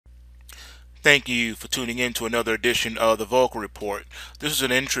Thank you for tuning in to another edition of the Volcker Report. This is an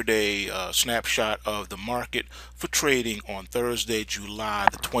intraday snapshot of the market for trading on Thursday, July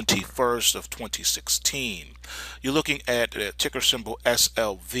the 21st of 2016. You're looking at the ticker symbol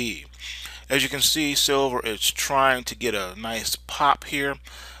SLV. As you can see, silver is trying to get a nice pop here.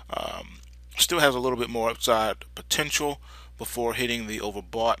 Still has a little bit more upside potential before hitting the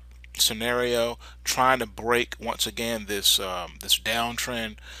overbought scenario, trying to break once again this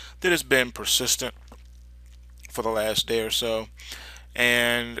downtrend that has been persistent for the last day or so.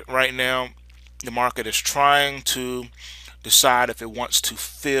 And right now, the market is trying to decide if it wants to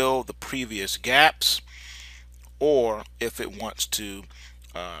fill the previous gaps or if it wants to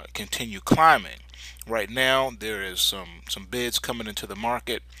continue climbing. Right now, there is some bids coming into the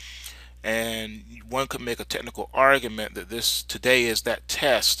market, and one could make a technical argument that this today is that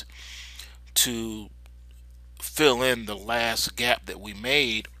test to fill in the last gap that we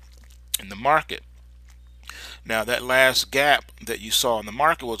made in the market. Now, that last gap that you saw in the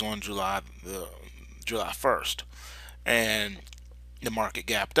market was on July 1st, and the market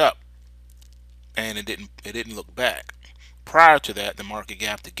gapped up, and it didn't look back. Prior to that, the market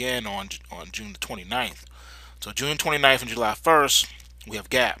gapped again on June the 29th. So June 29th and July 1st, we have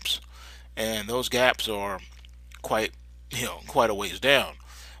gaps, and those gaps are quite quite a ways down.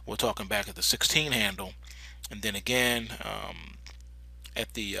 We're talking back at the 16 handle, and then again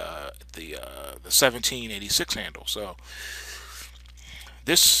at the 1786 handle. So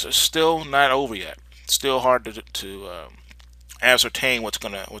this is still not over yet. It's still hard to ascertain what's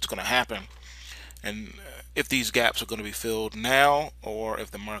gonna happen, and if these gaps are going to be filled now or if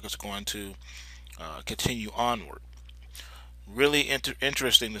the market's going to continue onward. Really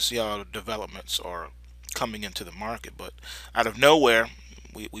interesting to see how the developments are coming into the market. But out of nowhere,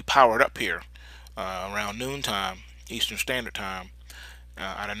 we powered up here around noontime, Eastern Standard Time.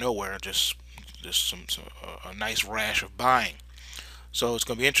 Out of nowhere, just a nice rash of buying. So it's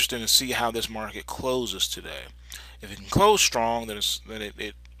going to be interesting to see how this market closes today. If it can close strong, then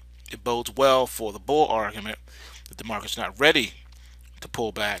it bodes well for the bull argument that the market's not ready to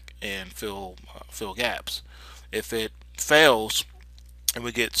pull back and fill gaps. If it fails and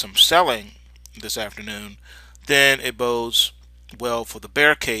we get some selling this afternoon, then it bodes well for the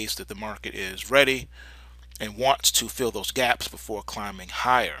bear case that the market is ready and wants to fill those gaps before climbing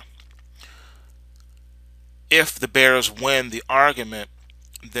higher. If the bears win the argument,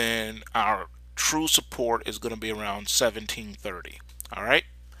 then our true support is going to be around 1730. All right.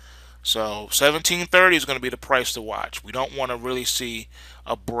 So 1730 is going to be the price to watch. We don't want to really see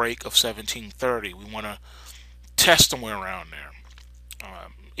a break of 1730. We want to test somewhere around there.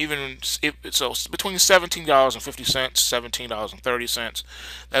 Even if, so between $17.50, $17.30,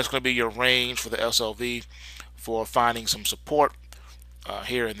 that's going to be your range for the SLV for finding some support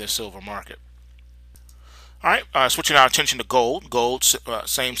here in this silver market. All right, switching our attention to gold. Gold,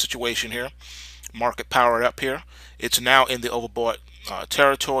 same situation here. Market powered up here. It's now in the overbought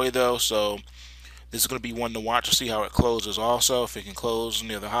territory though, so this is going to be one to watch to see how it closes also, if it can close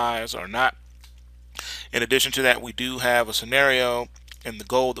near the highs or not. In addition to that, we do have a scenario in the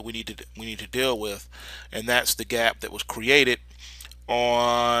gold that we need to deal with, and that's the gap that was created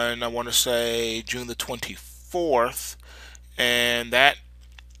on, I want to say, June the 24th, and that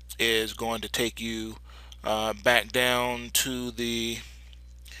is going to take you back down to the,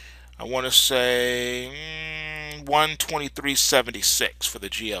 I want to say 123.76 for the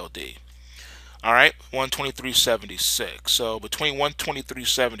GLD. All right, 123.76. So between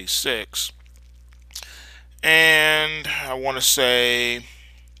 123.76 and I want to say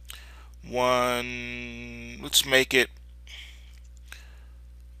let's make it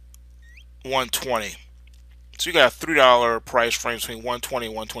 120. So you got a $3 price range between 120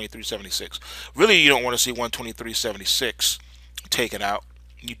 and 123.76. Really, you don't want to see 123.76 taken out.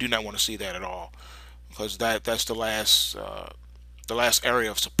 You do not want to see that at all, because that's the last area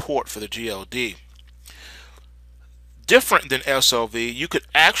of support for the GLD. Different than SLV, you could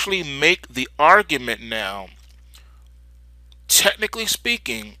actually make the argument now, technically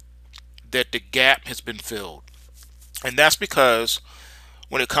speaking, that the gap has been filled. And that's because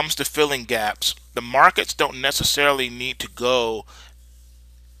when it comes to filling gaps, the markets don't necessarily need to go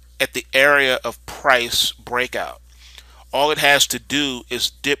at the area of price breakout. All it has to do is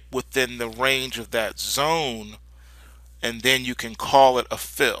dip within the range of that zone, and then you can call it a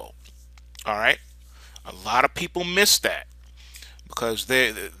fill. All right. A lot of people miss that because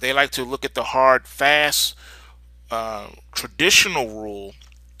they like to look at the hard, fast, traditional rule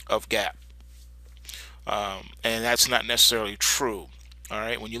of gap, and that's not necessarily true. All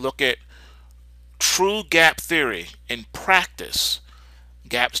right. When you look at true gap theory in practice,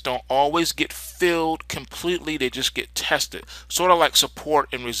 Gaps don't always get filled completely, they just get tested, sort of like support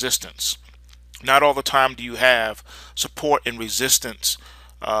and resistance. Not all the time do you have support and resistance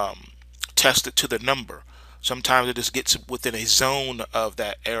tested to the number. Sometimes it just gets within a zone of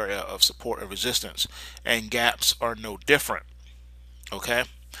that area of support and resistance, and gaps are no different. Okay,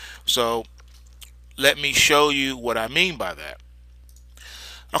 so let me show you what I mean by that.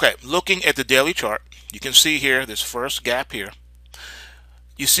 Okay, looking at the daily chart, you can see here this first gap here.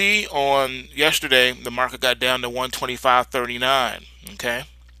 You see on yesterday the market got down to 125.39. Okay,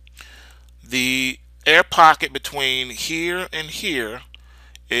 the air pocket between here and here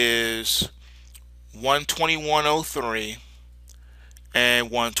is 121.03 and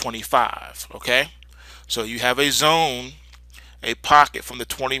 125. Okay, so you have a zone, a pocket from the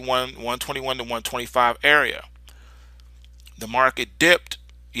 121 to 125 area. The market dipped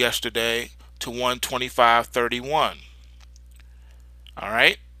yesterday to 125.31. All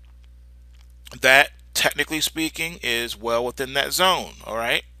right, that technically speaking is well within that zone. All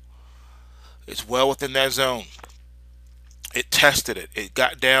right, it's well within that zone. It tested it. It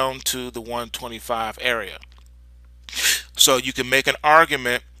got down to the 125 area. So you can make an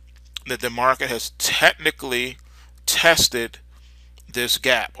argument that the market has technically tested this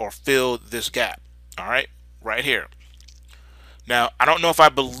gap or filled this gap. All right, right here. Now, I don't know if I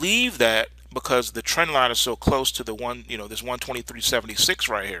believe that because the trend line is so close to the one, this 123.76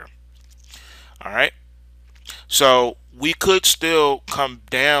 right here. All right. So we could still come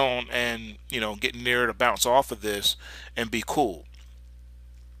down and get near to bounce off of this and be cool,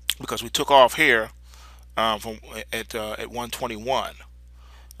 because we took off here at 121.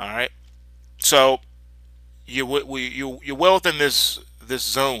 All right, so you're well within this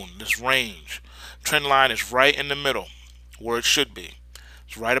zone, this range. Trend line is right in the middle where it should be.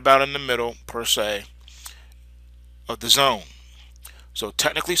 It's right about in the middle per se of the zone. So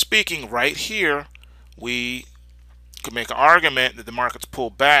technically speaking, right here we could make an argument that the market's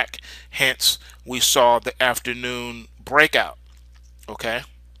pulled back, hence we saw the afternoon breakout. Okay,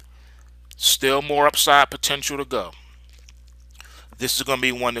 still more upside potential to go. This is going to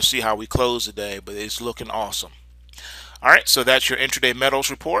be one to see how we close today, but it's looking awesome. All right, so that's your intraday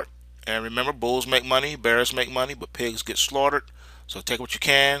metals report. And remember, bulls make money, bears make money, but pigs get slaughtered. So take what you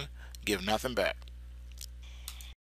can, give nothing back.